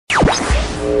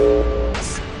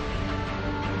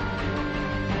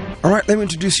All right, let me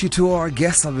introduce you to our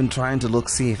guest. I've been trying to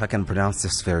see if I can pronounce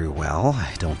this very well.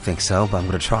 I don't think so, but I'm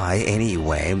going to try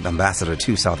anyway. Ambassador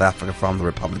to South Africa from the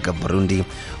Republic of Burundi.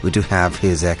 We do have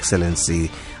His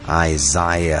Excellency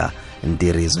Isaïe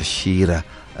NTIRIZOSHIRA.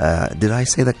 Did I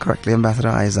say that correctly, Ambassador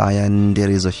Isaïe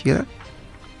NTIRIZOSHIRA?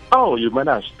 Oh, you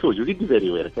managed too. You did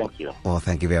very well. Thank you. Well,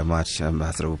 thank you very much,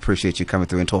 Ambassador. We appreciate you coming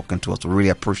through and talking to us. We really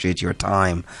appreciate your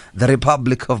time. The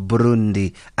Republic of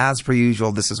Burundi. As per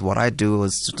usual, this is what I do.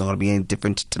 It's not going to be any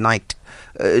different tonight.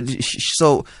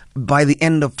 So, by the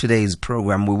end of today's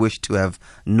program, we wish to have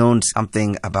known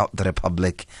something about the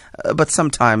Republic. But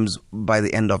sometimes, by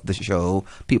the end of the show,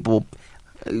 people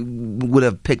would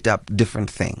have picked up different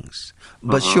things.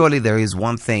 But surely there is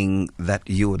one thing that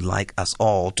you would like us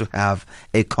all to have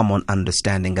a common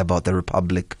understanding about the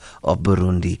Republic of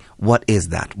Burundi. What is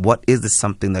that? What is this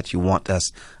something that you want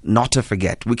us not to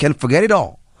forget? We can forget it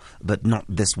all, but not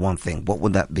this one thing. What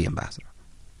would that be, Ambassador?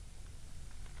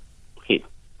 Okay.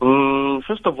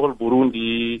 First of all,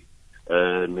 Burundi,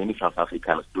 many South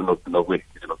Africans do not know where it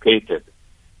is located.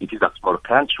 It is a small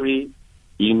country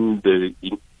in the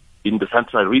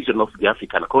central region of the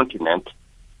African continent,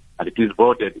 and it is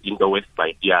bordered in the west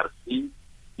by DRC,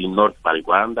 in north by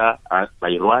Rwanda,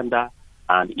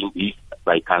 and in the east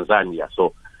by Tanzania.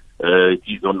 So it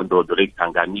is on the Lake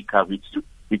Tanganyika, which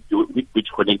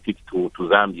connected to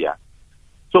Zambia.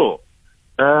 So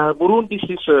Burundi,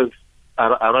 since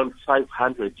around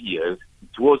 500 years,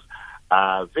 it was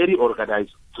a very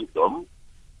organized kingdom.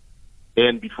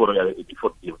 And before it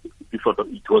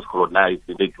was colonized,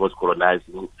 and it was colonized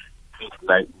in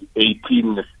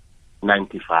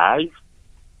 1895,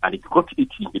 and it got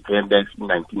its independence in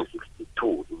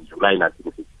 1962, in July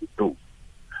 1962.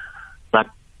 But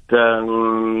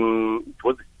it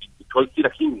was still a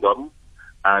kingdom,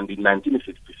 and in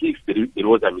 1966 there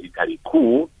was a military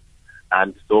coup,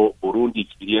 and so Burundi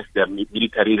experienced a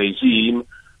military regime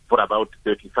for about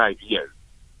 35 years.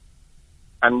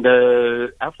 And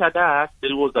after that,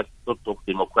 there was a sort of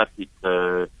democratic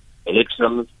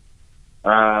elections.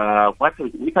 What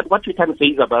we can say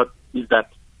is that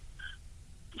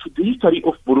the history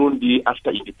of Burundi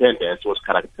after independence was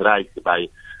characterized by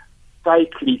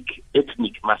cyclic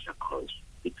ethnic massacres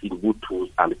between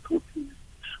Hutus and Tutsis.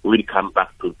 We will come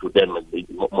back to them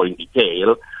more in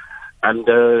detail. And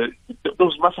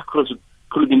those massacres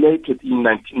culminated in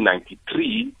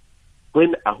 1993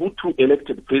 when a Hutu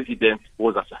elected president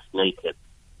was assassinated.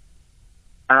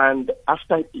 And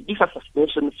after this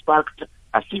assassination sparked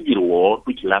a civil war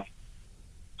which lasted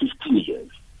 15 years.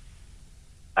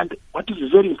 And what is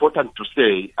very important to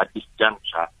say at this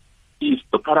juncture is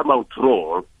the paramount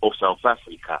role of South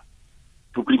Africa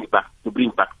to bring back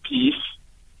peace,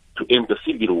 to end the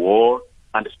civil war,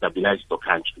 and stabilize the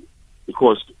country.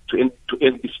 Because to end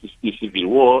this civil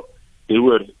war, there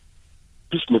were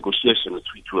peace negotiations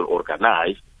which were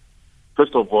organized.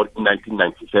 First of all, in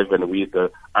 1997, with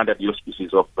under the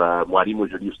auspices of Mwalimu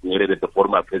Julius Nyerere, the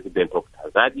former president of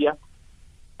Tanzania,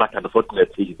 but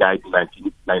unfortunately he died in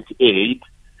 1998.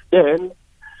 Then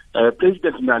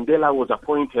President Mandela was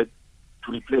appointed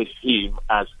to replace him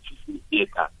as chief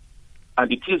mediator.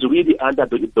 And it is really under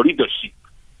the leadership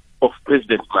of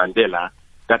President Mandela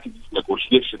that these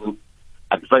negotiations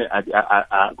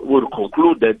were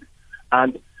concluded,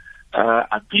 and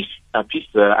a peace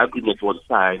agreement was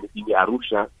signed in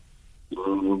Arusha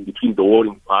between the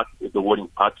warring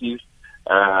parties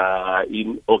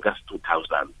in August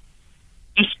 2000.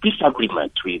 This peace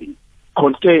agreement really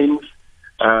contains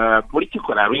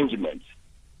political arrangements,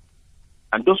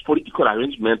 and those political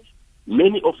arrangements,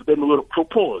 many of them were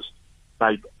proposed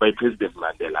by President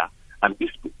Mandela, and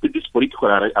these political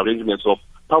arrangements of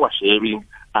power sharing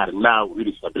are now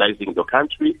really stabilizing the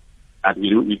country. And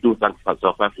we do thank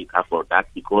South Africa for that,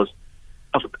 because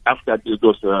after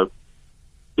those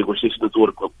negotiations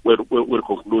were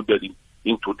concluded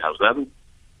in 2000,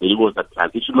 there was a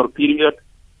transitional period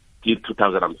till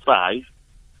 2005.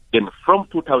 Then from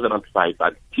 2005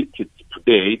 until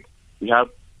today, we have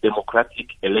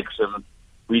democratic elections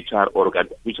which are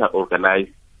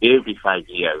organized every 5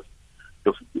 years.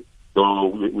 So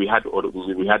we had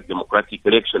democratic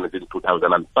elections in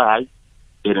 2005.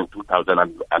 Then in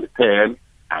 2010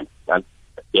 and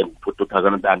in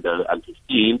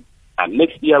 2015, and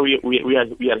next year we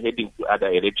are heading to other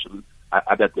elections,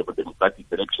 other democratic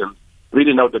elections.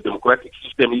 Really now the democratic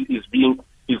system is being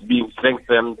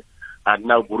strengthened, and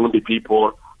now Burundi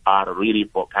people are really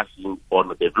focusing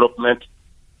on development,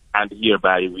 and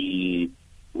hereby we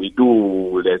would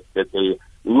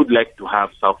like to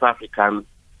have South Africans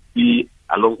be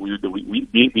along with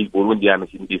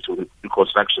Burundians in this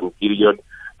reconstruction period,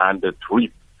 and to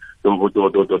reap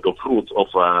the fruits of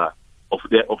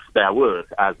their work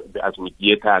as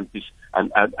mediator and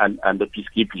the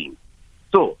peacekeeping.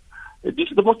 So this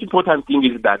is the most important thing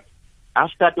is that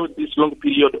after this long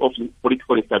period of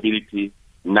political instability,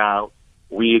 now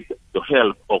with the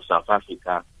help of South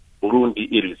Africa, Burundi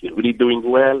is really doing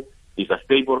well. It's a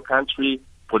stable country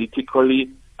politically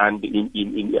and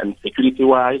in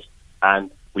security-wise, and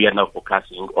we are now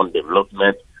focusing on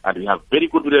development, and we have very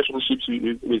good relationships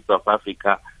with South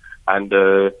Africa, and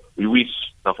we wish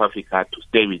South Africa to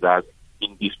stay with us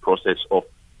in this process of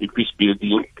peace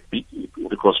building,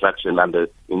 reconstruction, and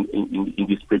in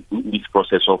this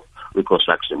process of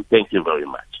reconstruction. Thank you very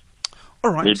much.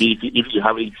 All right. Maybe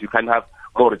if you can have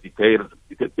more details,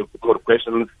 more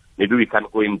questions, maybe we can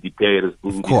go in details.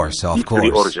 Of course. Or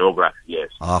geography, yes.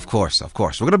 Of course.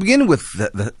 We're going to begin with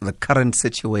the current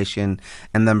situation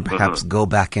and then perhaps go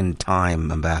back in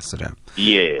time, Ambassador.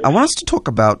 Yeah. I want us to talk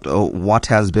about what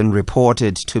has been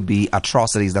reported to be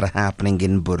atrocities that are happening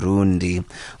in Burundi.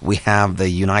 We have the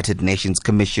United Nations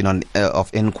Commission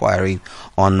of Inquiry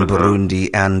on Burundi,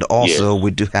 and also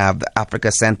we do have the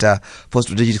Africa Center for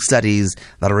Strategic Studies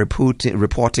that are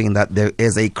reporting that there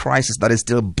is a crisis that is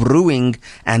still brewing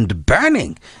and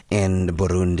burning in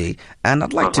Burundi. And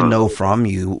I'd like to know from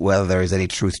you whether there is any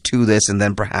truth to this, and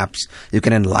then perhaps you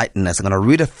can enlighten us. I'm going to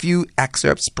read a few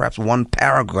excerpts, perhaps one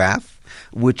paragraph,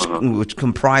 which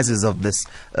comprises of this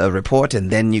report, and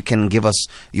then you can give us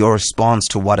your response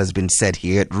to what has been said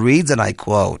here. It reads, and I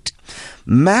quote,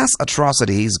 "Mass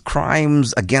atrocities,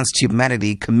 crimes against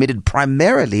humanity committed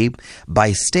primarily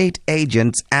by state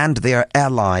agents and their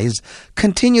allies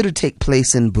continue to take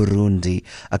place in Burundi,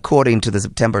 according to the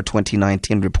September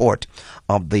 2019 report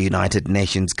of the United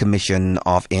Nations Commission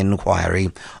of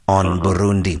Inquiry on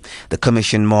Burundi. The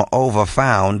commission moreover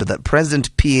found that President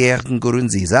Pierre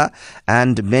Nkurunziza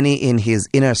and many in his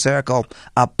inner circle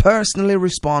are personally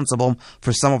responsible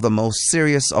for some of the most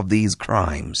serious of these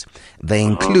crimes. They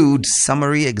include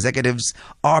summary executives,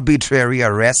 arbitrary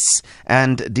arrests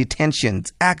and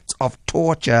detentions, acts of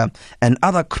torture, and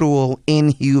other cruel,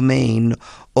 inhumane,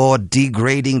 or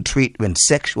degrading treatment,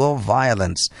 sexual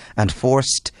violence, and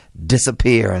forced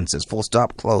disappearances." Full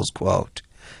stop, close quote.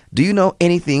 Do you know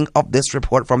anything of this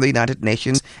report from the United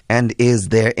Nations, and is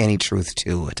there any truth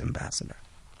to it, Ambassador?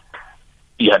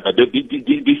 Yeah,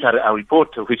 these are a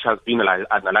report which has been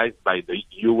analyzed by the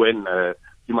UN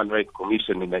Human Rights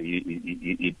Commission in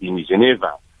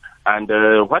Geneva, and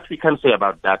what we can say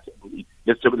about that,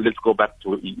 let's go back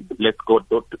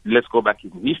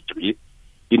in history.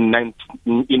 In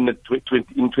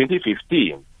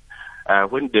 2015,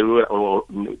 when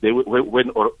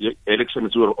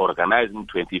elections were organized in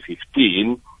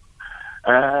 2015,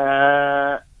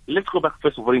 let's go back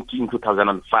first of all in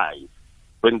 2005,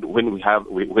 when we had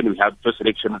first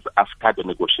elections after the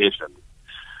negotiations.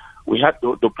 We had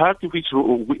the party which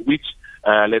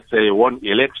let's say won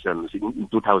elections in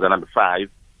 2005.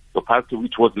 The party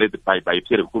which was led by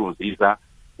Pierre Nkurunziza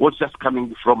was just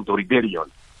coming from the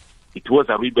rebellion. It was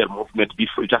a rebel movement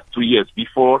before, just 2 years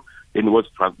before. Then it was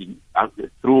after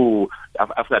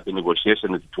the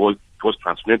negotiations, it was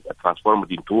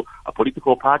transformed into a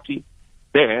political party.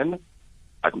 Then,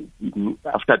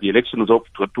 after the elections of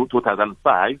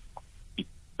 2005,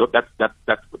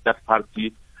 that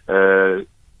party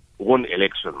won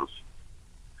elections.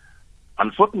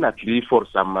 Unfortunately, for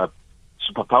some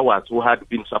superpowers who had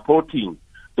been supporting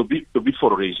the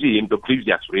before regime, the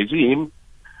previous regime,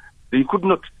 they could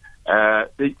not.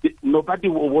 Nobody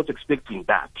was expecting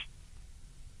that,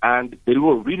 and they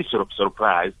were really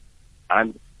surprised.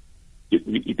 And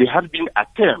there have been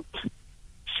attempts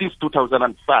since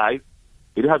 2005.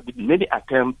 There have been many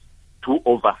attempts to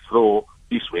overthrow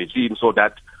this regime, so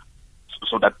that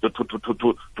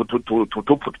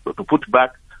to put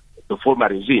back the former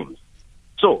regimes.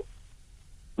 So,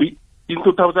 in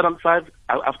 2005,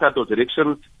 after those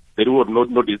elections, there were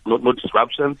no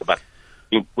disruptions, but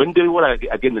when there were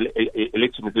again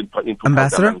elections in 2010...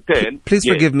 Ambassador, please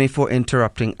forgive me for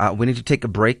interrupting. We need to take a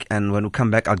break, and when we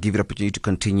come back, I'll give you the opportunity to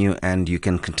continue, and you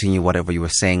can continue whatever you were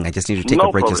saying. I just need to take a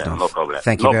break just now. No problem.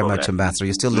 Thank you very much, Ambassador.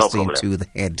 You're still listening to The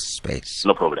Headspace.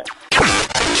 No problem.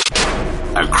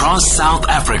 Across South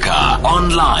Africa,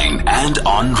 online and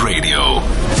on radio.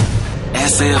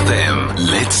 SAFM,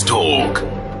 let's talk.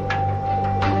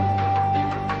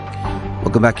 We're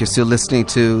Welcome back. You're still listening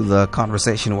to the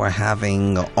conversation we're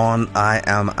having on I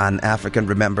Am an African.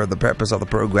 Remember, the purpose of the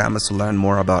program is to learn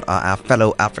more about our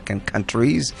fellow African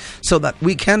countries so that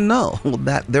we can know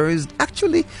that there is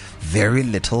actually very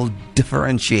little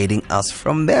differentiating us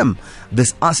from them.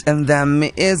 This us and them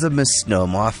is a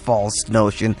misnomer, a false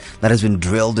notion that has been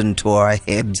drilled into our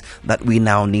heads that we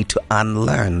now need to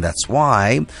unlearn. That's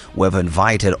why we've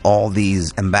invited all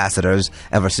these ambassadors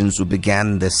ever since we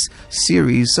began this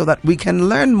series so that we can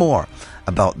learn more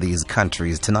about these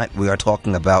countries. Tonight we are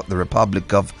talking about the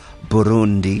Republic of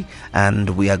Burundi,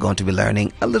 and we are going to be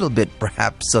learning a little bit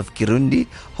perhaps of Kirundi.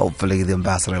 Hopefully the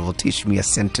ambassador will teach me a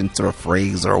sentence or a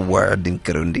phrase or a word in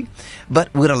Kirundi.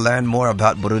 But we're going to learn more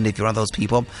about Burundi. If you're one of those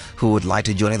people who would like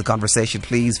to join in the conversation,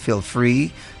 please feel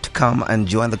free to come and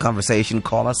join the conversation.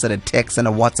 Call us at a text and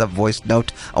a WhatsApp voice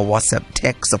note, a WhatsApp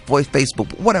text, a voice,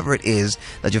 Facebook, whatever it is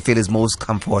that you feel is most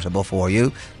comfortable for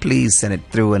you. Please send it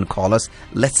through and call us.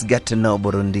 Let's get to know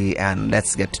Burundi and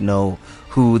let's get to know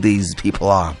who these people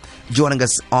are. Joining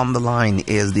us on the line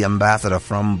is the ambassador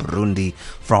from Burundi,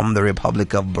 from the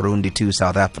Republic of Burundi to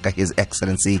South Africa, His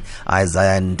Excellency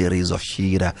Isaïe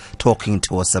NTIRIZOSHIRA, talking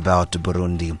to us about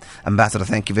Burundi. Ambassador,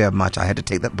 thank you very much. I had to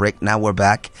take that break. Now we're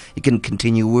back. You can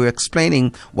continue. We're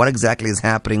explaining what exactly is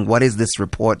happening. What is this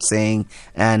report saying?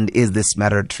 And is this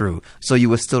matter true? So you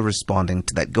were still responding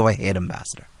to that. Go ahead,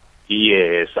 Ambassador.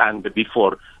 Yes, and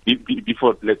before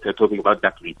let's talking about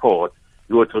that report,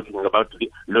 we were talking about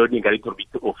learning a little bit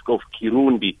of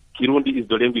Kirundi. Kirundi is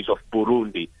the language of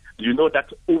Burundi. You know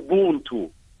that Ubuntu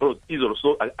is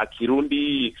also a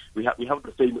Kirundi. We have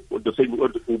the same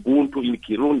word Ubuntu in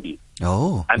Kirundi.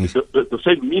 Oh, and the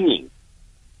same meaning.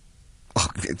 Oh,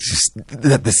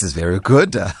 this is very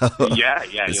good. Yeah.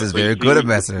 This is very good,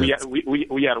 Ambassador.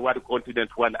 We are one continent,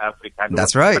 one Africa.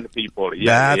 That's right. One people.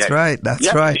 That's right.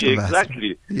 That's right.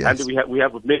 Exactly. Yes. And we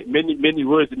have many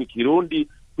words in Kirundi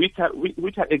which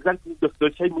are exactly the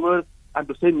same words and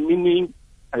the same meaning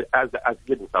as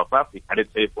here in South Africa.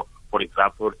 Let's say, for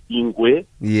example, Ingwe.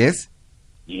 Yes.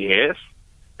 Yes.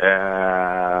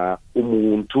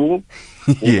 Umuntu.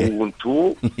 Yeah.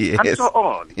 Ubuntu. Yes. And so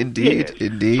on. Indeed. Yes.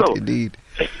 Indeed.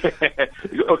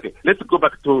 Okay, let's go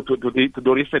back to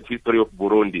the recent history of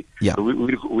Burundi. Yeah.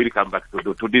 We'll come back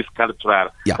to these cultural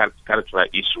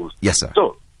issues. Yes, sir.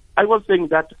 So I was saying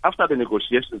that after the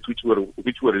negotiations, which were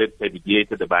let's say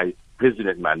mediated by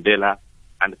President Mandela,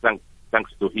 and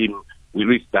thanks to him, we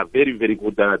reached a very, very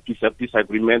good peace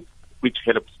agreement, which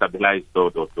helped stabilize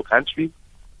the country.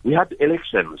 We had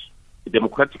elections,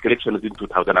 democratic elections in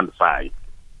 2005,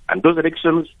 and those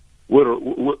elections were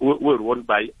won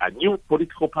by a new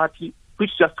political party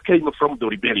which just came from the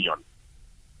rebellion.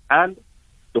 And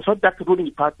the fact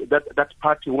that that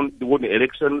party won the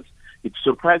elections, it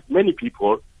surprised many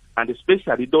people, and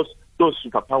especially those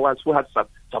superpowers who had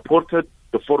supported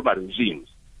the former regimes.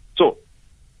 So,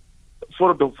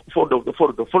 for the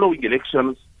following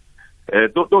elections,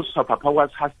 those superpowers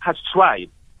has tried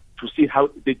to see how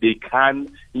they can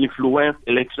influence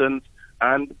elections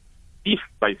and, if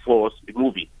by force,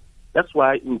 remove it. That's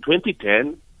why in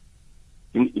 2010,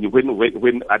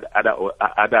 when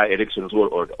other elections were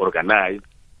organized,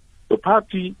 the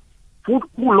party who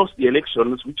lost the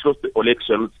elections,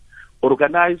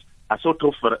 organized a sort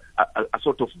of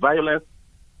violence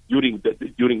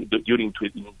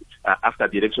after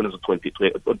the elections of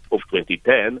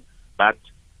 2010, but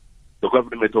the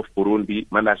government of Burundi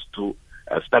managed to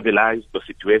stabilize the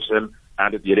situation,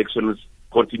 and the elections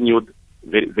continued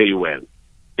very, very well.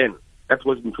 Then that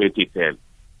was in 2010,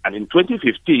 and in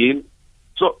 2015,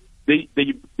 so they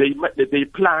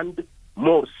planned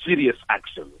more serious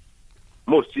actions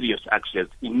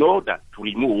in order to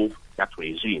remove that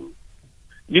regime.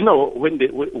 You know, when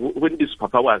these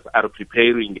powers are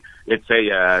preparing, let's say,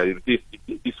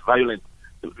 this violent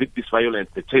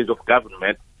change of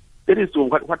government, there is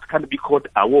what can be called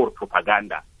a war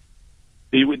propaganda.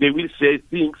 They will say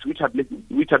things which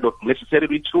are not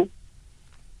necessarily true,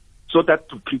 so that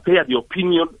to prepare the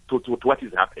opinion to what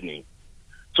is happening.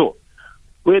 So,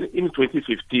 when in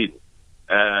 2015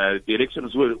 the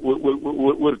elections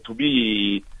were to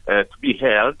be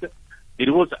held,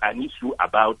 there was an issue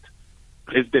about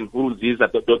President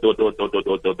Nkurunziza, the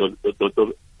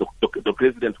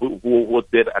president who was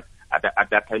there at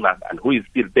that time and who is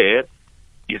still there.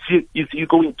 Is he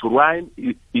going to run?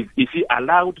 Is he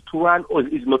allowed to run, or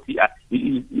is not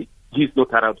he's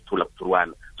not allowed to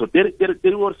run? So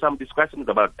there were some discussions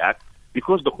about that,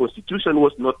 because the constitution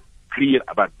was not clear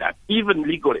about that. Even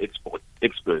legal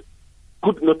experts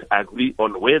could not agree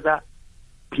on whether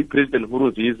President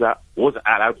Nkurunziza was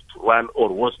allowed to run or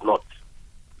was not.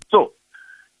 So,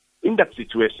 in that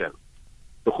situation,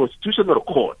 the Constitutional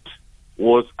Court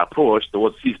was approached,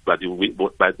 was seized by the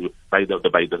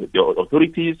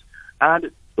authorities,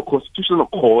 and the Constitutional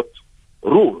Court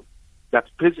ruled that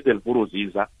President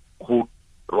Nkurunziza could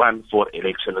run for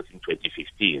elections in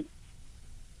 2015.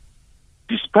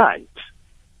 Despite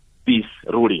this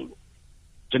ruling,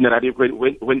 generally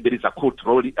when there is a court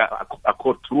ruling,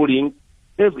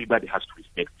 everybody has to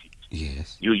respect it.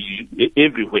 Yes.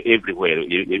 Everywhere.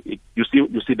 You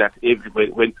see that everywhere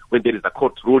when there is a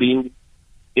court ruling,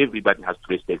 everybody has to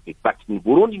respect it. But in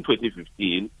Burundi in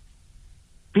 2015,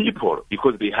 people,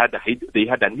 because they had a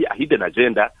hidden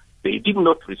agenda, they did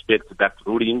not respect that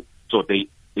ruling, so they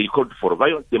called for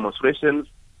violent demonstrations,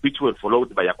 which were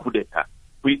followed by a coup d'etat,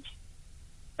 which,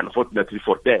 unfortunately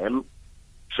for them,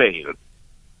 failed.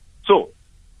 So,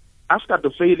 after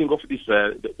the failing of this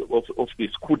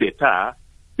coup d'etat,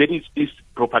 there is this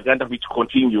propaganda which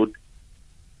continued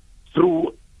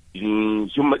through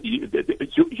human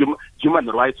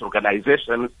rights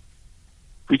organizations,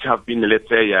 which have been, let's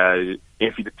say,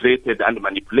 infiltrated and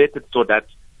manipulated so that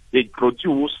they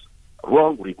produce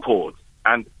wrong reports.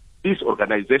 And these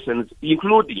organizations,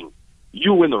 including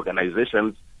UN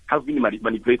organizations, have been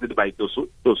manipulated by those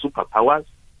superpowers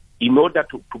in order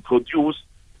to produce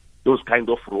those kind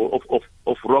of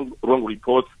wrong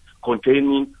reports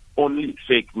containing only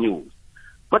fake news.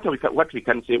 What we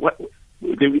can say,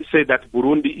 they will say that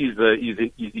Burundi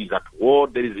is at war,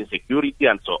 there is insecurity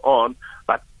and so on,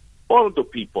 but all the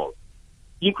people,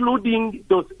 including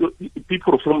those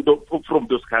people from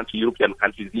those countries, European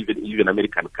countries, even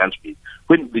American countries,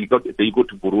 when they go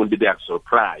to Burundi, they are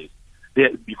surprised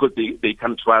because they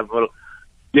can travel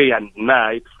day and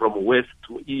night from west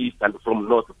to east and from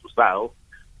north to south,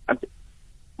 and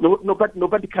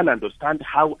nobody can understand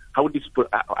how these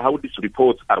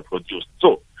reports are produced.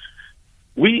 So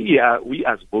we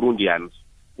as Burundians,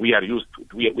 we are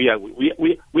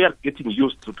getting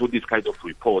used to this kind of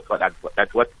report. But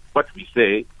what we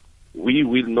say, we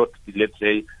will not, let's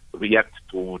say, react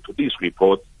to this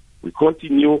report. We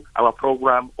continue our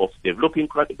program of developing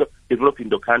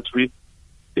the country.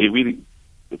 They will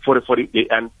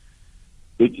and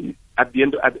at the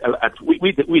end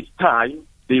with time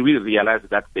they will realize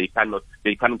that they cannot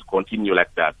continue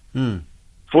like that.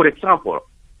 For example,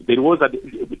 there was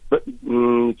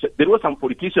some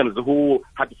politicians who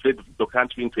had fled the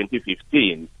country in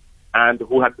 2015 and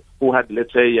who had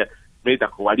let's say made a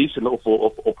coalition of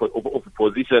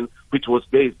opposition which was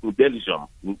based in Belgium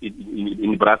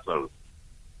in Brussels.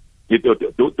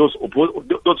 Those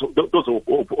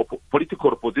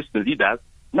political opposition leaders,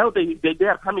 now they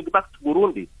are coming back to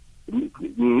Burundi.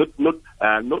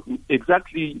 Not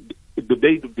exactly the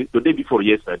day before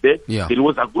yesterday. Yeah. There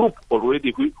was a group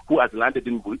already who has landed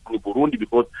in Burundi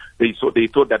because they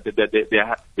thought that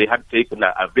they had taken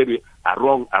a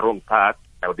wrong path.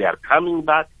 Now they are coming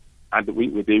back, and they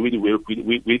really work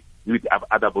with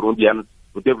other Burundians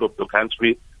to develop the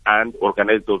country and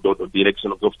organize the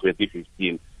elections of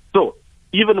 2015. So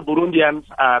even Burundians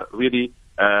are really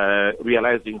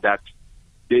realizing that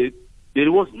there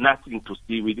was nothing to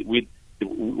see with the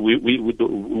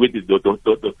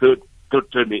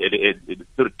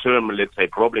third term, let's say,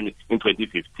 problem in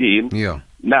 2015. Yeah.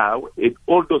 Now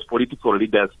all those political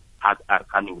leaders are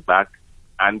coming back,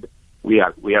 and we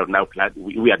are now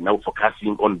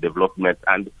focusing on development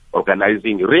and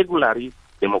organizing regularly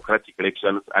democratic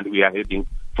elections, and we are heading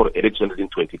for elections in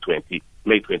 2020,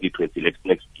 May 2020,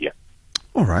 next year.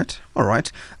 All right.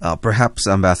 Perhaps,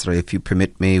 Ambassador, if you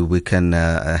permit me, we can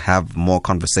have more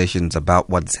conversations about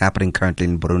what's happening currently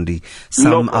in Burundi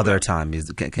some other time.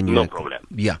 Can you? No problem.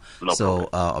 Yeah. No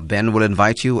problem. Ben will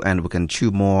invite you, and we can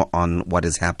chew more on what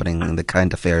is happening in the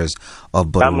current affairs of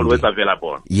Burundi. I'm always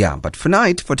available. Yeah, but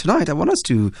for tonight, I want us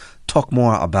to talk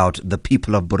more about the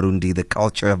people of Burundi, the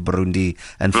culture of Burundi.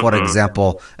 And for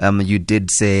example, you did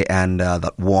say, and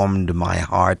that warmed my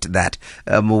heart, that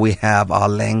we have our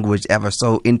language ever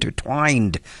so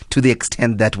intertwined to the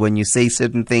extent that when you say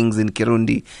certain things in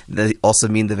Kirundi, they also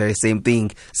mean the very same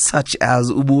thing, such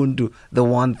as Ubuntu, the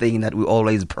one thing that we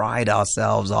always pride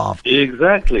ourselves off.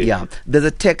 Exactly. Yeah. There's a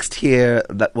text here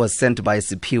that was sent by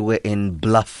Sipiwe in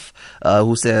Bluff,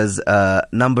 who says,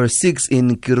 number 6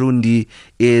 in Kirundi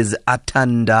is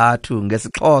atandatu.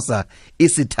 NgesiXhosa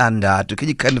isitandatu. Can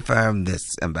you confirm this,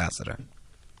 Ambassador?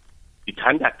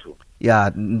 Itandatu.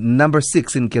 Yeah, number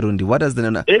 6 in Kirundi. What does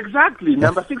the exactly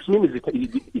number 6 means?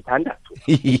 Itandatu.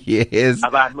 Yes.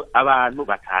 Abantu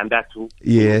batandatu.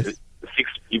 Yes. 6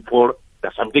 people.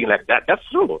 That's something like that. That's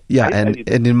true. Yeah, and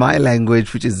in my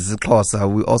language, which is Xhosa,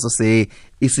 we also say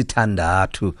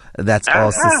isitandatu. That's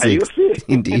also 6. You see.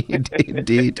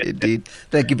 Indeed.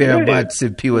 Thank you very much,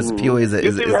 Pio.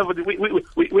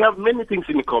 We have many things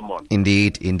in common.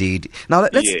 Indeed. Now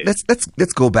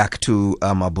let's go back to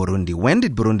Burundi. When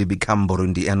did Burundi become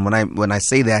Burundi? And when I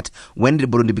say that, when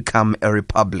did Burundi become a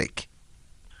republic?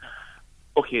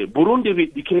 Okay, Burundi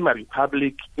became a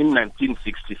republic in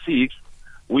 1966.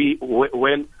 With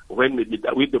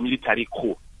the military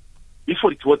coup.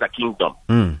 Before it was a kingdom.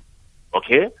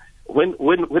 Okay, when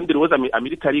there was a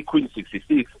military coup in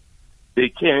 '66, they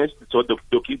changed. So the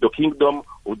kingdom,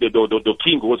 the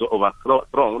king was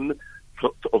overthrown.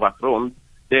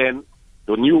 Then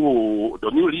the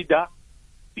new leader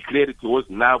declared it was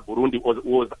now Burundi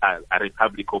was a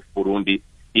republic of Burundi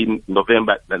in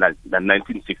November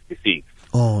 1966.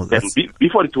 Oh, then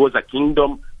before it was a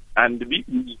kingdom, and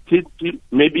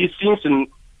maybe since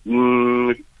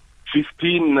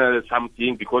 15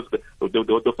 something, because the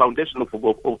foundation of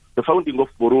the founding of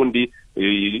Burundi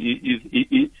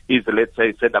is let's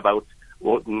say said about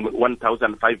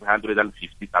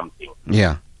 1,550 something.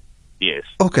 Yeah. Yes.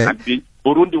 Okay. And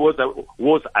Burundi was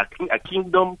a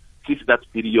kingdom since that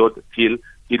period till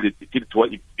it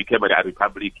became a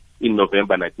republic in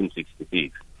November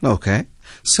 1966. Okay.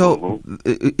 So,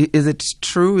 is it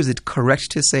true, is it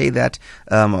correct to say that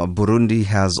Burundi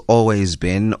has always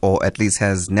been, or at least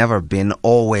has never been,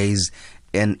 always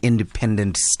an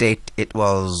independent state? It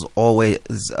was always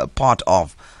a part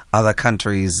of other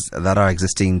countries that are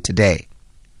existing today?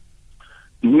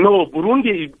 No,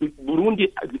 Burundi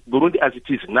as it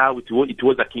is now, it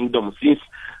was a kingdom since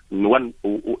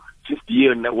the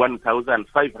year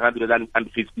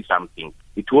 1550 something.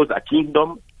 It was a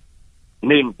kingdom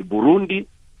named Burundi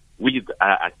with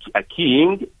a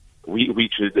king,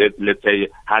 which let's say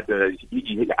had a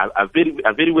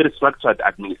very well structured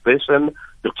administration.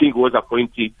 The king was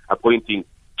appointing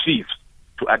chiefs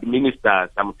to administer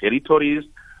some territories,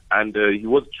 and he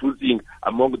was choosing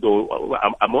among the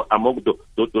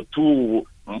two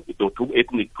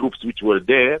ethnic groups which were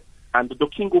there. And the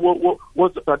king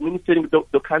was administering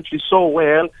the country so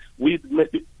well.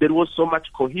 There was so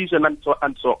much cohesion and so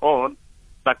on.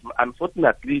 But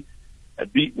unfortunately,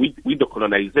 with the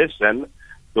colonization,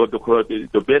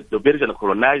 the Belgian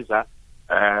colonizer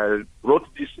wrote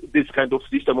this kind of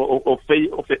system of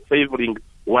favoring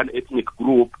one ethnic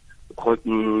group,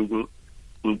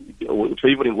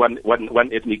 favoring one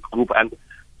ethnic group, and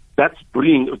that's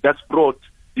brought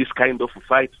this kind of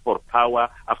fight for power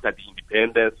after the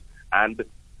independence, and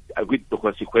with the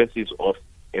consequences of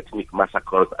ethnic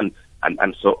massacres and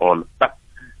so on. But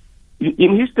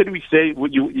in history, we say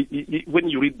when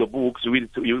you read the books, you will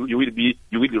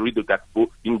read that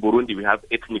in Burundi we have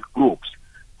ethnic groups,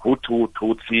 Hutu,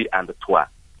 Tutsi, and Twa.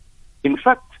 In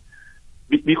fact,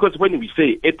 because when we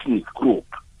say ethnic group,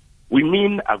 we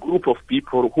mean a group of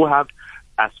people who have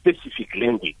a specific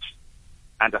language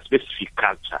and a specific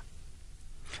culture.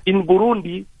 In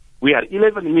Burundi, we are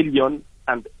 11 million,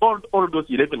 and all those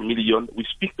 11 million, we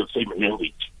speak the same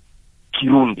language,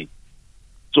 Kirundi.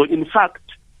 So in fact,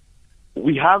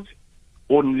 we have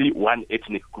only one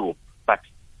ethnic group, but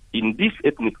in this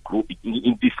ethnic group,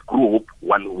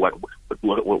 what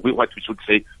we should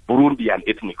say, Burundian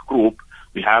ethnic group,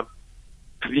 we have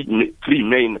three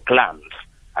main clans.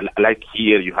 And like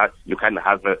here, you can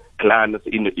have clans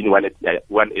in one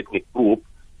ethnic group.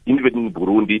 Even in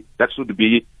Burundi, that should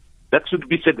be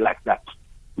said like that.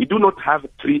 We do not have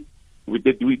three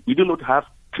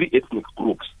ethnic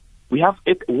groups. We have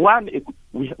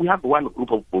one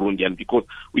group of Burundian because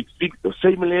we speak the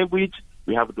same language,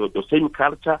 we have the same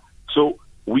culture, so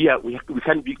we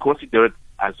can be considered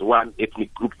as one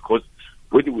ethnic group, because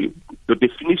the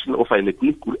definition of an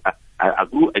ethnic group,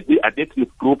 an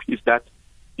ethnic group is that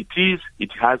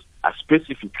it has a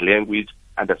specific language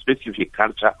and a specific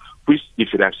culture which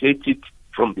differentiates it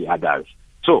from the others.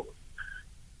 So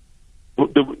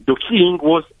the king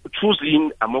was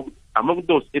choosing among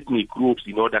those ethnic groups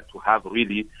in order to have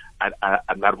really an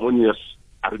harmonious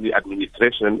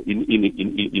administration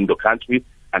in the country,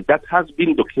 and that has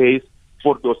been the case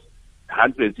for those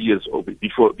hundreds of years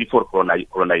before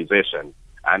colonization.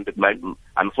 And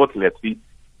unfortunately,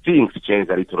 things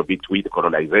changed a little bit with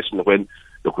colonization when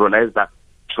the colonizer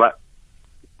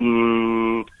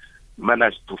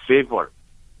managed to favor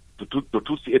the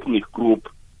Tutsi ethnic group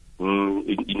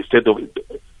instead of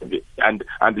and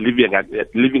leaving a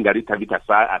little bit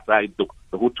aside the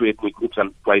Hutu ethnic groups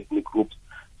and Twa ethnic groups,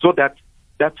 so that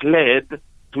led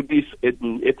to these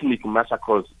ethnic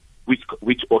massacres which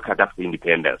occurred after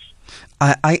independence.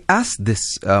 I asked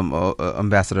this,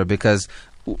 Ambassador, because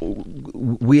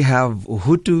we have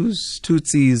Hutus,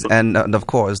 Tutsis, and of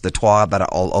course the Twa that are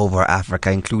all over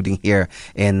Africa, including here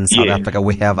in South Africa.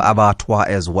 We have Abattoir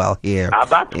as well here.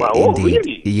 Abattoir, indeed.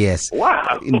 Really? Yes.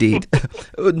 Wow. Indeed.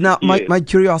 Now, my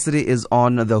curiosity is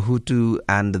on the Hutu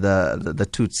and the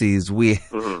Tutsis.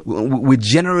 We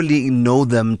generally know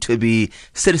them to be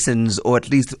citizens, or at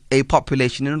least a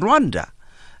population in Rwanda.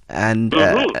 And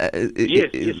yes,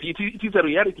 it is a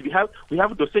reality. We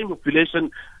have the same population,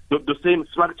 the same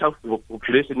structure of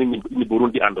population in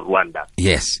Burundi and Rwanda.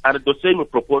 Yes, and the same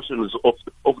proportions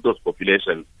of those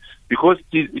populations, because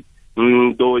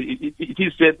though it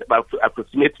is said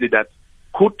approximately that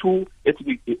Hutu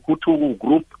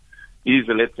group is,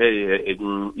 let's say,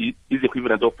 is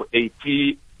equivalent of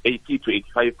 80 to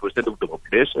 85% of the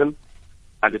population.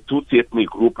 And the Tutsi ethnic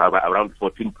group are around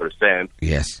 14%.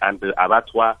 Yes. And the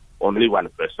Abattoir only 1%.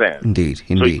 Indeed. So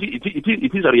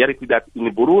it is a reality that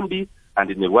in Burundi and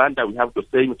in Rwanda we have the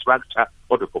same structure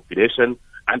of the population,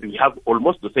 and we have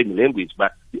almost the same language.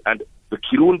 And the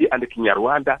Kirundi and the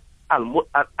Kinyarwanda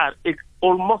are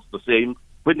almost the same.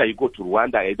 When I go to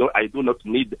Rwanda, I do not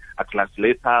need a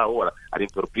translator or an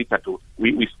interpreter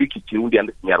we speak Kirundi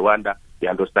and Kinyarwanda. We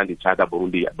understand each other,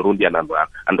 Burundi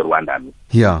and Rwanda.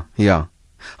 Yeah.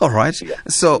 All right. Yeah.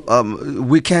 So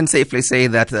we can safely say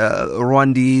that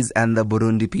Rwandese and the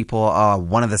Burundi people are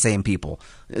one of the same people.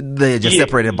 They're just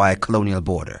separated by a colonial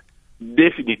border.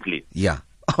 Definitely. Yeah.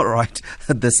 All right.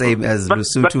 The same as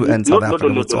Lesotho and South Africa,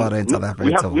 Botswana and South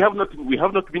Africa. We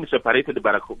have not been separated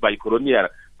by colonial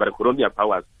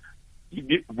powers.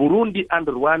 Burundi and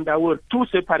Rwanda were two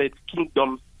separate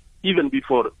kingdoms even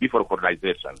before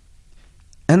colonization.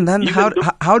 And then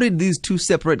how did these two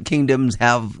separate kingdoms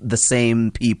have the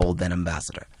same people then,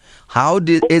 Ambassador? How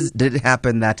did it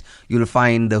happen that you'll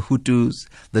find the Hutus,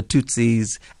 the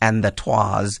Tutsis, and the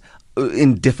Twas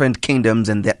in different kingdoms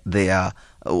and that they are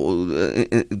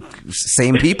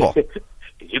same people?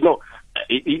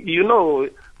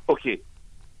 Okay.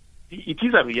 It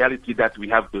is a reality that we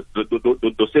have the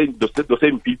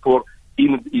same people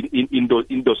in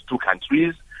those two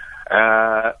countries.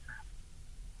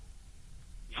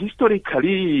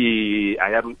 Historically,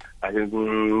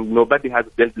 nobody has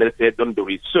done the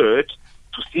research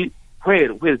to see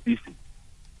where this is.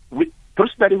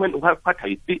 Personally,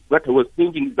 what I was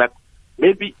thinking is that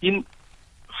maybe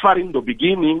far in the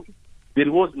beginning,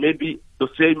 there was maybe the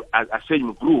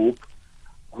same group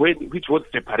which was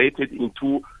separated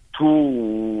into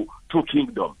two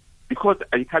kingdoms. Because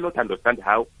I cannot understand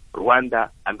how Rwanda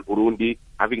and Burundi,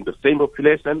 having the same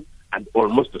population and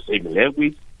almost the same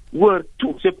language, were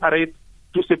two separate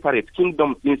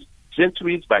kingdoms since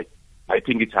centuries by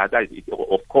fighting each other,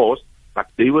 of course, but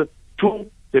they were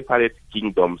two separate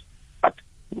kingdoms.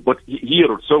 But here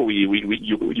also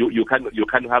you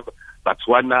can have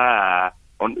Botswana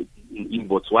in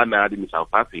Botswana in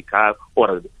South Africa,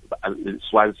 or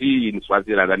Swazi in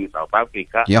Swaziland and in South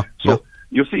Africa. Yeah. So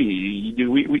you see,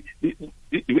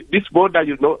 this border,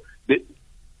 it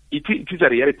is a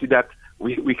reality that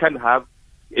we can have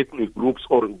ethnic groups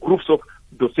or groups of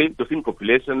the same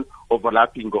population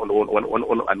overlapping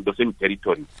on the same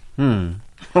territory.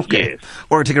 Okay. Yes.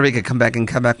 Or take a break and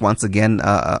come back once again,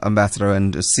 Ambassador,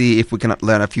 and see if we can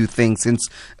learn a few things, since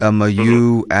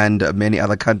you and many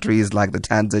other countries like the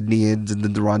Tanzanians and the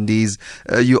Rwandese,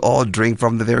 you all drink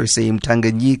from the very same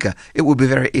Tanganyika. It would be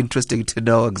very interesting to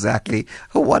know exactly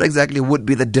what would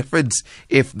be the difference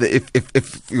if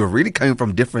you're really coming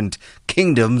from different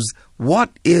kingdoms.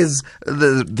 What is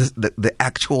the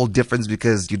actual difference?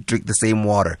 Because you drink the same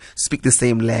water, speak the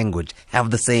same language,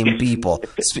 have the same people.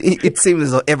 It seems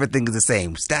as though everything is the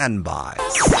same. Stand by.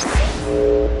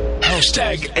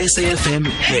 #SAFM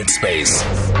Headspace.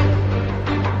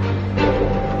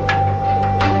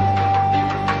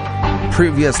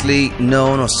 Previously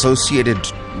known, associated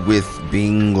with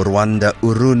being Rwanda,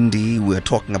 Urundi, we're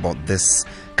talking about this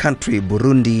country,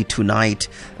 Burundi, tonight,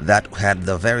 that had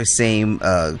the very same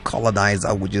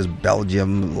colonizer, which is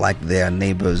Belgium, like their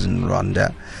neighbors in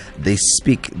Rwanda. They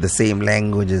speak the same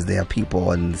language as their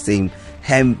people, and the same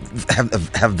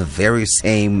have the very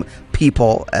same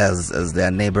people as their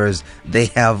neighbors. They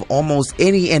have almost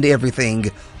any and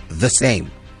everything the same,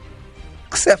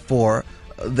 except for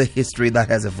the history that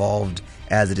has evolved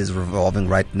as it is revolving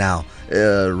right now.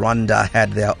 Rwanda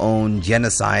had their own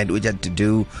genocide, which had to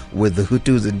do with the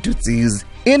Hutus and Tutsis.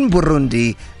 In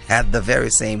Burundi, had the very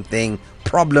same thing,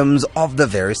 problems of the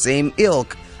very same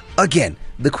ilk. Again,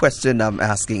 the question I'm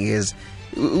asking is,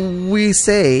 we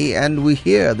say and we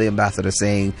hear the ambassador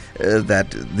saying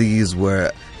that these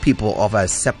were people of a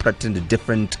separate and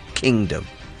different kingdom,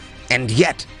 and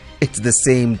yet it's the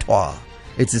same Twa.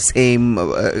 It's the same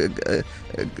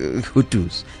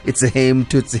Hutus. It's the same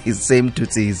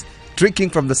Tutsis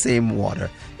drinking from the same water.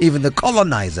 Even the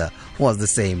colonizer was the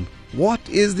same. What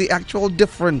is the actual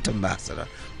difference, Ambassador?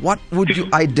 What would you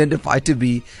identify to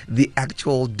be the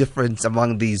actual difference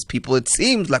among these people? It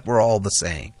seems like we're all the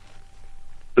same.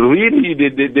 Really,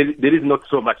 there is not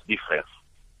so much difference.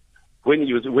 When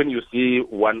you see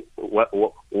one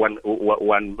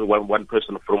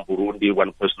person from Burundi,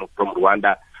 one person from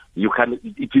Rwanda,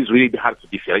 it is really hard to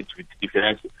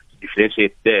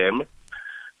differentiate them.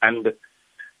 And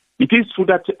it is true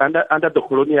that under the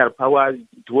colonial power,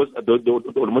 it was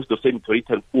almost the same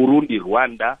territory, Burundi,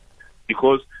 Rwanda,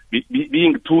 because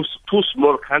being two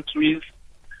small countries,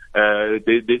 the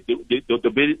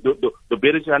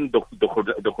Belgian,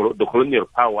 the colonial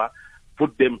power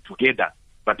put them together.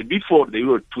 But before they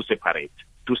were two separate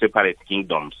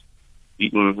kingdoms.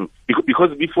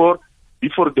 Because before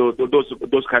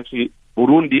those countries,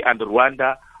 Burundi and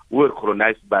Rwanda, were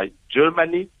colonized by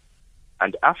Germany,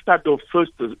 and after the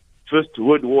first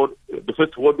World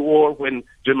War, when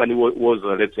Germany was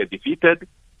let's say defeated,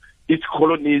 its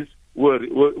colonies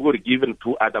were given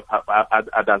to other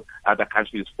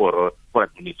countries for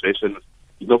administration.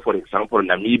 For example,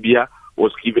 Namibia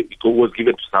was given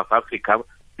to South Africa.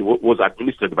 It was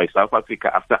administered by South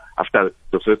Africa after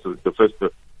the first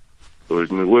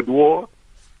World War,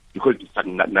 because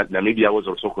Namibia was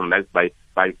also colonized by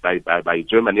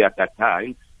Germany at that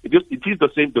time. It is the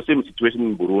same situation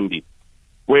in Burundi,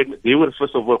 when they were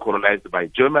first of all colonized by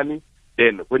Germany.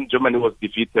 Then, when Germany was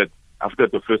defeated after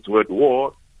the First World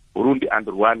War, Burundi and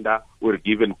Rwanda were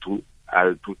given to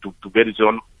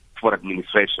Belgium for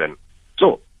administration.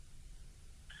 So,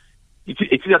 it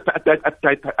is at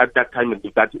that time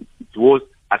that it was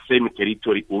a same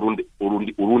territory, Burundi,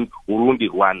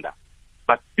 Rwanda.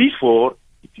 But before,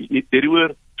 there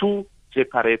were two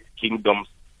separate kingdoms,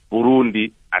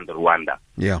 Burundi and Rwanda.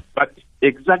 Yeah. But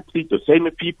exactly the same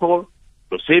people,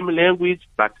 the same language,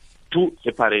 but two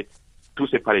separate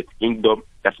kingdoms.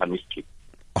 That's a mystery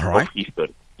of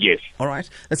history. Yes. All right.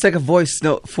 Let's take a voice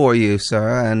note for you,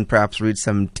 sir, and perhaps read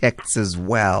some texts as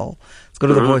well. Let's go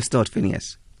to the voice note,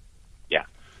 Phineas. Yeah.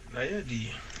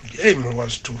 The aim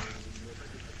was to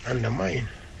undermine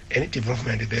any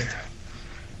development there.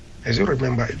 As you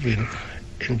remember, even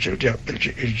in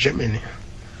Germany,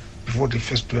 before the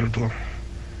First World War,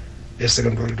 the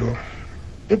Second World War,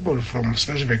 people from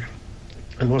Schleswig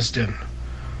and Holstein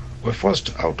were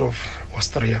forced out of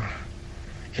Austria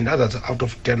and others out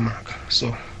of Denmark.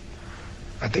 So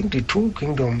I think the two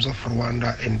kingdoms of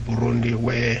Rwanda and Burundi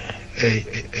were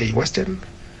a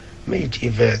Western-made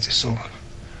event, so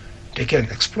they can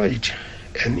exploit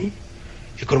any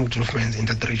economic development in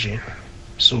that region.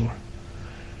 So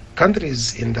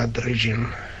countries in that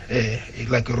region,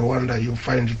 like Rwanda, you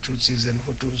find Tutsis and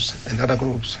Hutus and other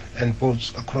groups, and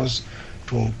both across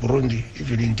to Burundi,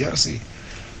 even in DRC,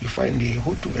 you find the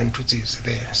Hutu and Tutsis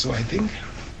there. So I think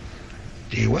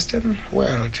the Western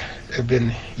world have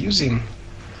been using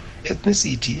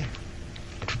ethnicity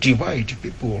to divide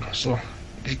people, so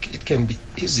it can be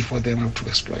easy for them to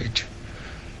exploit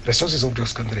resources of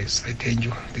those countries. I thank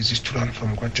you. This is Tulan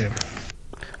from Guatemala.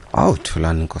 Oh,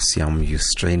 Tulan Nkosiam, you're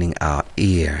straining our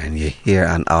ear and you're here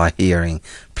and our hearing.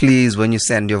 Please, when you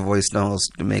send your voice notes,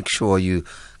 make sure you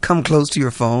come close to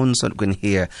your phone so it can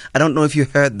hear. I don't know if you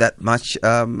heard that much,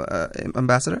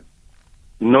 Ambassador?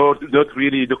 No, not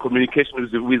really. The communication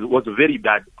was very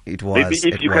bad. It was. Maybe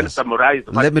if you can summarize.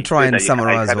 Let me try and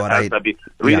summarize what I.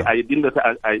 Really, yeah. I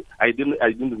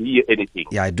didn't hear anything.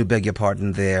 Yeah, I do beg your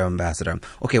pardon there, Ambassador.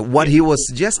 Okay, what he was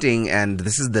suggesting, and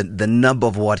this is the nub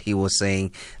of what he was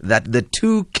saying, that the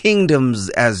two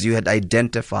kingdoms, as you had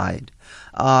identified,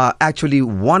 are actually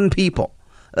one people.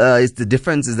 The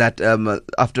difference is that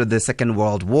after the Second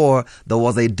World War, there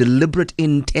was a deliberate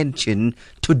intention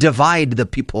to divide the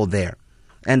people there.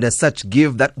 And as such,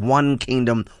 give that one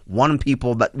kingdom, one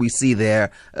people that we see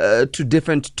there to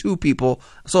different two people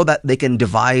so that they can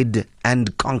divide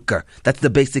and conquer. That's the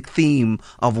basic theme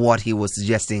of what he was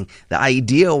suggesting. The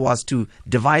idea was to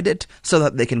divide it so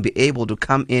that they can be able to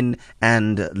come in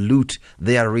and loot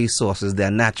their resources,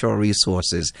 their natural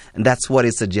resources. And that's what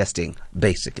he's suggesting,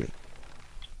 basically.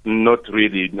 Not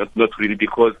really,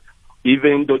 because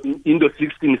even in the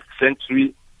 16th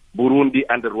century, Burundi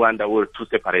and Rwanda were two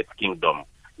separate kingdoms.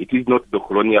 It is not the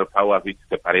colonial power which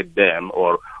separates them,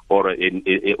 or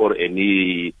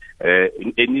any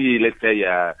let's say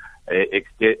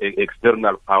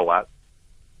external power.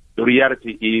 The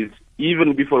reality is,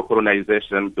 even before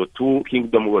colonization, the two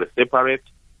kingdoms were separate.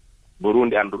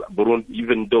 Burundi,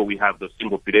 even though we have the same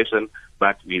population,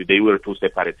 but they were two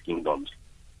separate kingdoms.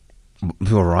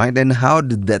 All right. And how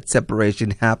did that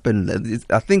separation happen?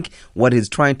 I think what he's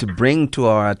trying to bring to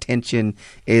our attention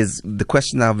is the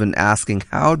question I've been asking.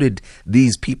 How did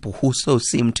these people who so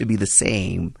seem to be the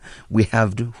same, we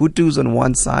have Hutus on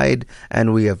one side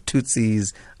and we have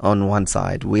Tutsis on one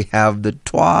side. We have the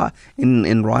Twa in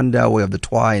Rwanda, we have the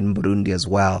Twa in Burundi as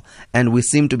well. And we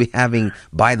seem to be having,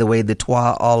 by the way, the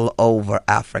Twa all over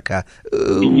Africa.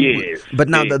 Yes. But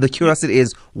now the curiosity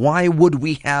is, why would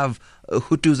we have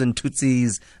Hutus and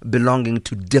Tutsis belonging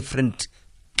to different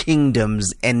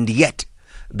kingdoms, and yet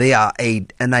they are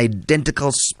an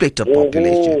identical split of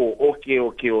population? Oh,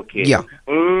 okay. Yeah.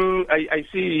 I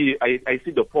see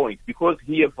the point, because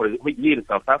here in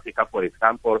South Africa, for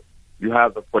example, you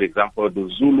have, for example, the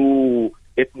Zulu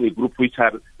ethnic group, which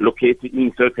are located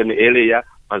in certain area,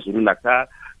 KwaZulu-Natal,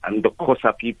 and the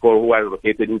Xhosa people who are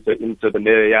located in certain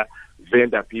area,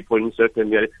 Venda people in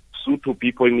certain area, Sutu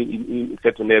people in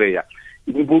certain area.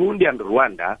 In Burundi and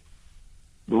Rwanda,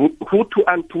 Hutu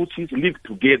and Tutsis live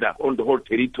together on the whole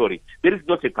territory. There is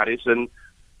no separation.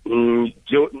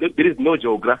 There is no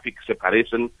geographic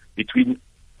separation between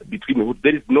Hutu.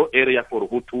 There is no area for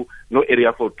Hutu, no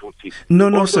area for Tutsi.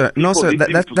 No, sir.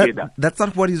 That's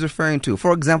not what he's referring to.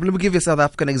 For example, let me give you a South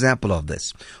African example of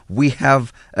this. We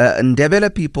have Ndebele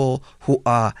people who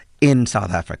are in South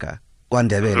Africa.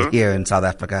 Ndebele here in South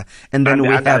Africa, and then we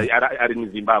have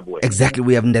in Zimbabwe. Exactly,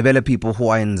 we have Ndebele people who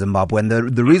are in Zimbabwe, and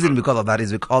the reason because of that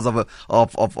is because of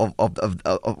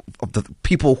the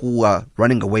people who are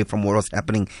running away from what was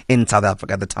happening in South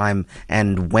Africa at the time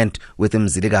and went with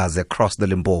Mzilikazi across the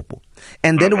Limpopo,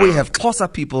 and then we have Xhosa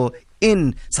people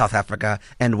in South Africa,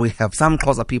 and we have some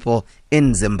Xhosa people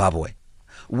in Zimbabwe.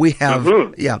 We have,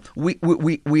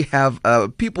 we have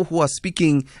people who are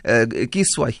speaking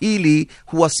Kiswahili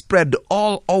who are spread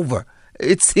all over.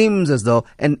 It seems as though,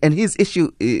 and his issue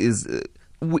is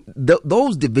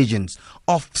those divisions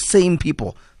of same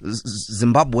people,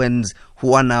 Zimbabweans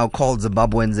who are now called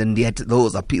Zimbabweans, and yet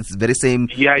those are very same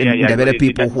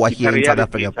people who are here in South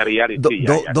Africa.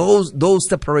 Those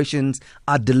separations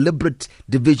are deliberate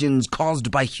divisions caused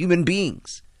by human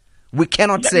beings. We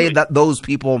cannot say that those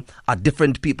people are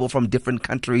different people from different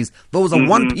countries. Those are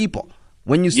one people.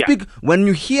 When you speak, when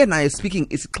you hear Naya speaking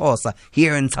isiXhosa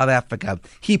here in South Africa,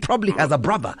 he probably has a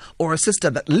brother or a sister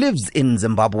that lives in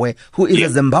Zimbabwe who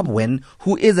is a Zimbabwean,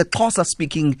 who is a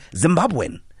Xhosa-speaking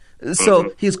Zimbabwean.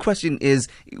 So his question is,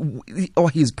 or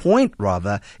his point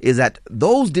rather, is that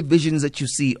those divisions that you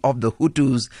see of the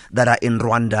Hutus that are in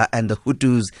Rwanda and the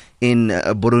Hutus in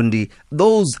Burundi,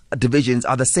 those divisions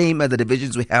are the same as the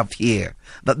divisions we have here.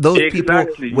 That those people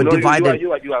were divided.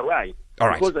 You are right. All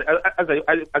right. Because as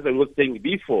I was saying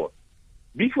before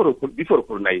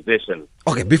colonization.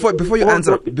 Okay, before you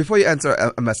answer,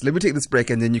 Amas, let me take this break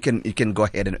and then you can go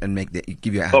ahead and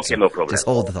give your answer. Okay, no problem. Just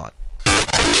hold the thought.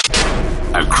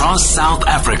 Across South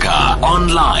Africa,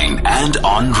 online and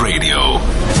on radio.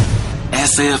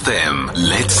 SAFM,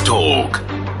 let's talk.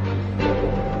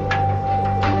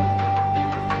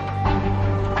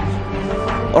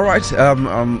 All right,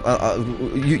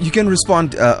 you can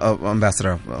respond,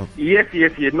 Ambassador. Yes.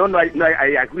 No,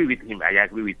 I agree with him.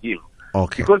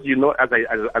 Okay. Because as I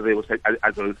was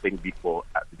saying before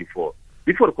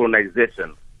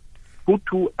colonization,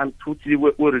 Hutu and Tutsi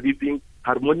were living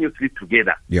harmoniously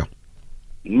together. Yeah.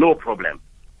 No problem.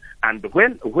 And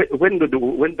when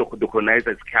the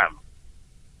colonizers came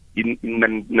in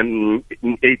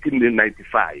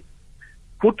 1895,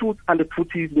 Hutus and the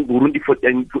Tutsis in Burundi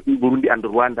and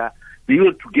Rwanda, they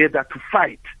were together to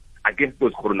fight against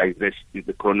those colonizers.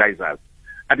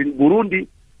 And in Burundi,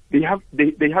 they have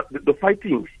the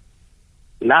fighting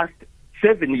last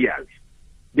 7 years.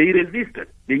 They resisted.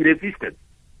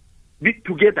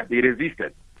 Together they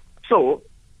resisted. So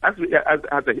as he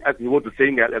was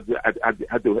saying, as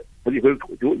he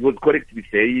was correctly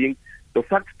saying, the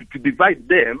fact to divide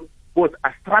them was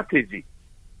a strategy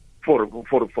for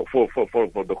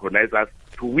the colonizers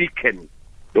to weaken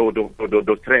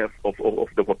the strength of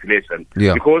the population.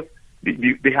 Yeah. Because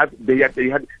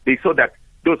they saw that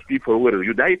those people were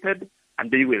united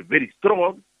and they were very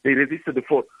strong. They resisted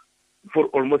for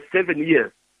almost 7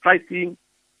 years, fighting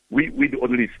with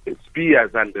only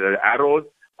spears and arrows,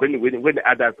 when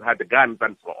others had guns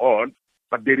and so on.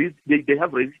 But they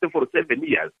have resisted for 7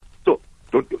 years. So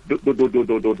to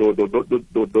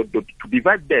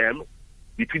divide them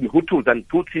between Hutus and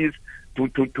Tutsis,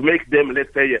 to make them,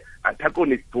 let's say,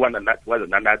 antagonists to one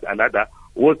another,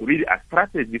 was really a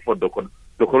strategy for the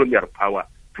colonial power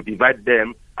to divide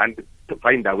them and to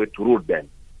find a way to rule them.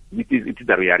 It is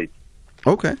the reality.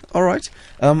 Okay, all right.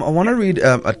 I want to read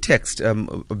a text.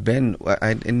 Ben,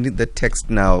 I need the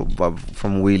text now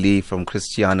from Willie, from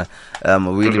Christiana.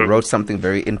 Willie wrote something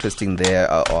very interesting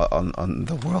there on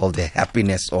the World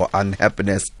Happiness or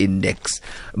Unhappiness Index.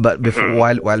 But before,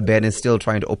 while Ben is still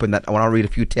trying to open that, I want to read a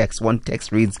few texts. One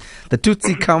text reads, "The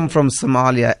Tutsi come from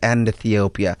Somalia and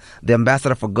Ethiopia. The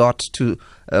ambassador forgot to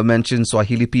mention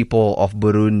Swahili people of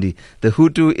Burundi. The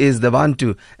Hutu is the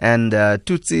Bantu, and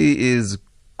Tutsi is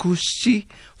Kushi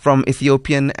from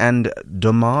Ethiopian and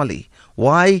Domali.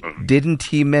 Why didn't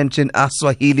he mention us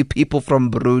Swahili people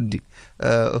from Burundi?"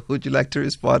 Would you like to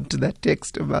respond to that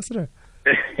text, Ambassador?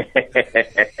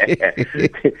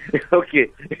 Okay.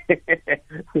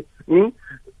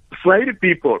 Swahili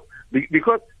people,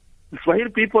 because Swahili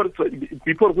people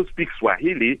who speak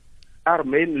Swahili are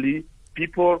mainly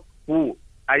people who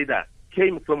either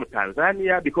came from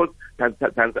Tanzania, because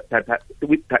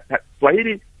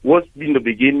Swahili was in the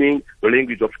beginning the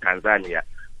language of Tanzania.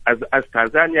 As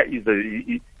Tanzania is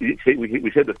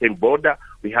we share the same border,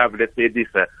 we have, let's say, this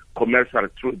commercial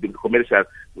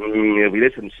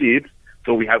relationships.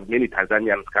 So we have many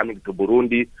Tanzanians coming to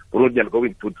Burundi, Burundians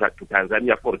going to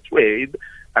Tanzania for trade,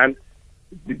 and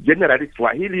generally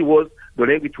Swahili was the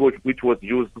language which was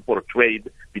used for trade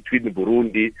between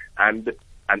Burundi and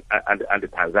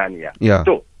Tanzania. Yeah.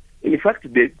 So, in fact,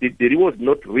 there was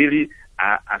not really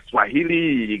a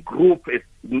Swahili group,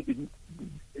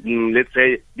 let's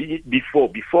say, before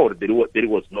there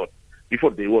was not.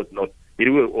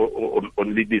 There were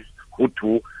only this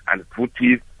Hutu and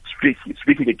Tutsis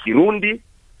speaking Kirundi,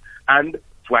 and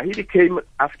Swahili came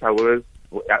afterwards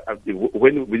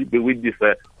when with this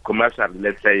commercial,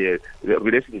 let's say,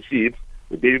 relationships.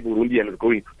 The Burundians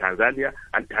going to Tanzania,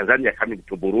 and Tanzania coming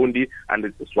to Burundi,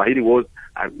 and Swahili was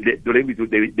the language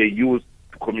they used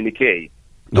to communicate.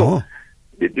 So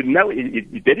now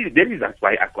there is a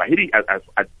Swahili,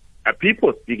 a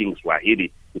people speaking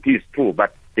Swahili. It is true,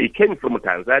 but they came from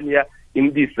Tanzania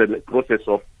in this process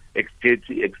of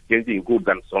exchanging goods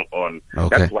and so on.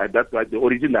 Okay. That's why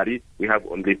originally we have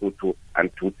only Hutu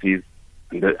and Tutsis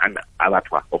and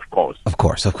Abattoir, of course. Of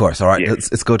course. All right, yes.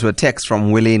 Let's go to a text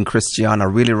from Willie and Christiana.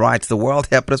 Really writes, the World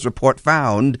Happiness Report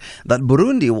found that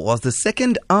Burundi was the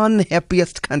second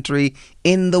unhappiest country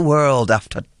in the world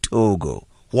after Togo.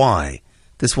 Why?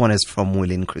 This one is from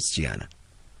Willie and Christiana.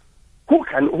 Who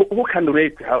can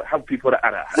rate how people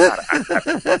are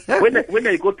when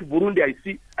I go to Burundi,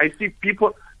 I see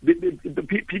people.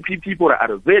 The people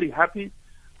are very happy.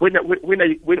 When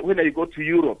I go to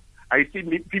Europe, I see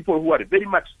people who are very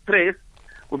much stressed.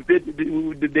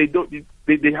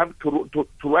 They have to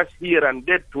rush here and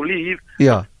there to leave.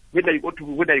 Yeah. When I go to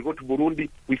Burundi,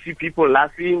 we see people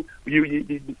laughing,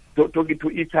 talking to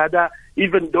each other,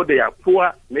 even though they are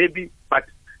poor, maybe. But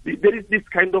there is this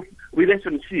kind of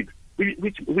relationship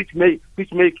which make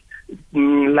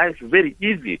life very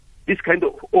easy. This kind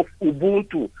of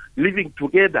Ubuntu, living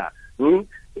together. This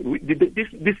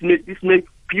make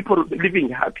people living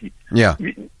happy. Yeah.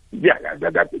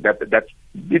 That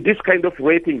this kind of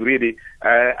rating really.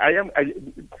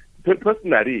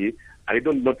 Personally, I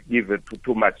don't not give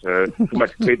too much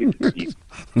credit to it.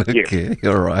 Okay,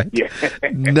 all right. Yeah.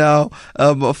 Now,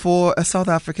 for a South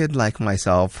African like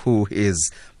myself who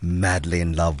is madly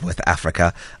in love with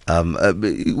Africa,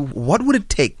 what would it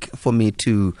take for me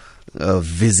to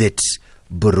visit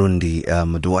Burundi?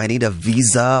 Do I need a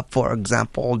visa, for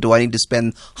example? Do I need to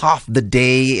spend half the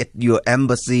day at your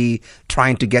embassy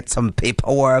trying to get some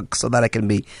paperwork so that I can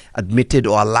be admitted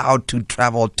or allowed to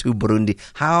travel to Burundi?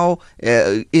 How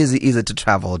easy is it to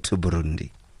travel to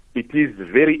Burundi? It is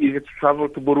very easy to travel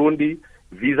to Burundi.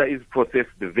 Visa is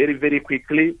processed very, very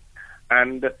quickly.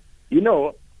 And,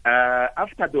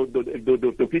 after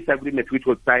the peace agreement which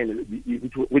was signed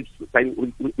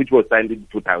in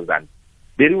 2000,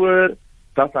 there were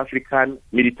South African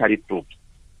military troops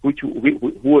who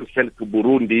were sent to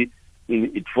Burundi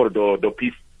for the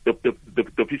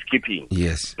peacekeeping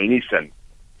mission.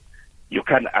 You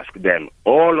can ask them.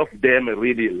 All of them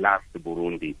really love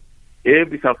Burundi.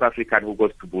 Every South African who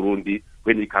goes to Burundi,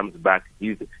 when he comes back,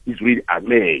 he's really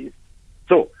amazed.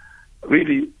 So,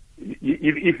 really,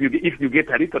 if you get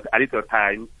a little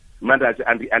time, manage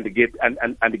and get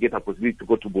a possibility to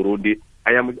go to Burundi,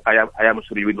 I am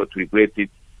sure you will not regret it.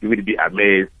 You will be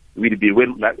amazed. You will be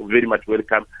very much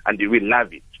welcome, and you will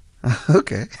love it.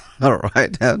 Okay, all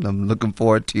right. And I'm looking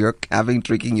forward to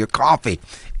drinking your coffee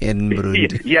in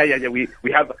Burundi. Yeah. We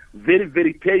have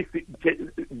very tasty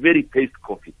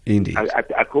coffee. Indeed,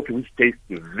 a coffee which tastes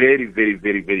very, very,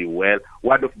 very, very well.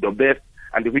 One of the best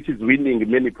and which is winning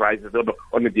many prizes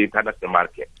on the international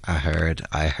market. I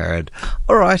heard.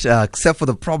 All right, except for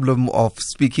the problem of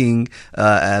speaking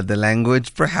the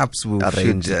language, perhaps we'll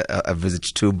arrange a visit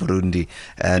to Burundi.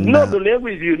 And the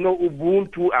language,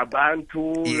 Ubuntu,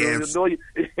 Abantu, yes.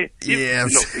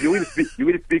 Yes. You will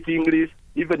speak English.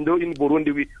 Even though in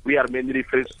Burundi we are mainly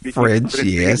French-speaking people.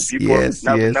 Yes.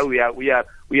 Now we are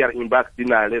embarked in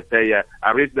let's say a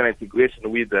regional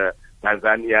integration with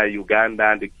Tanzania,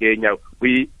 Uganda, and Kenya.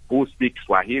 Who speak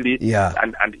Swahili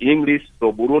and English.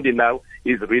 So Burundi now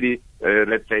is really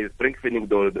let's say strengthening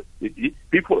the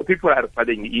people are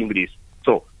studying English.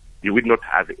 So you will not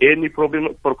have any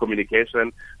problem for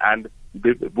communication, and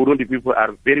the Burundi people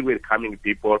are very welcoming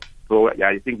people. So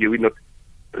I think you will not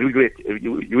regret.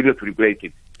 You will not regret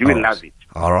it. You will love it.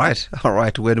 All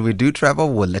right. When we do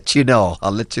travel, we'll let you know.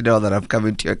 I'll let you know that I'm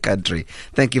coming to your country.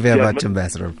 Thank you very much,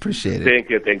 Ambassador. Appreciate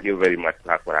it. Thank you very much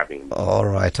for having me. All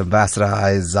right, Ambassador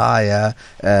Isaïe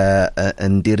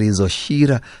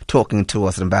NTIRIZOSHIRA talking to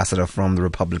us, Ambassador from the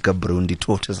Republic of Burundi,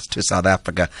 taught us to South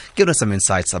Africa, giving us some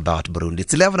insights about Burundi.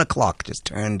 It's 11 o'clock, just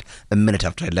turned a minute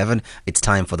after 11. It's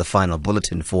time for the final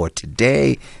bulletin for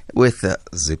today with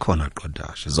Zikona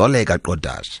Kodash, Zolega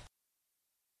Kodash.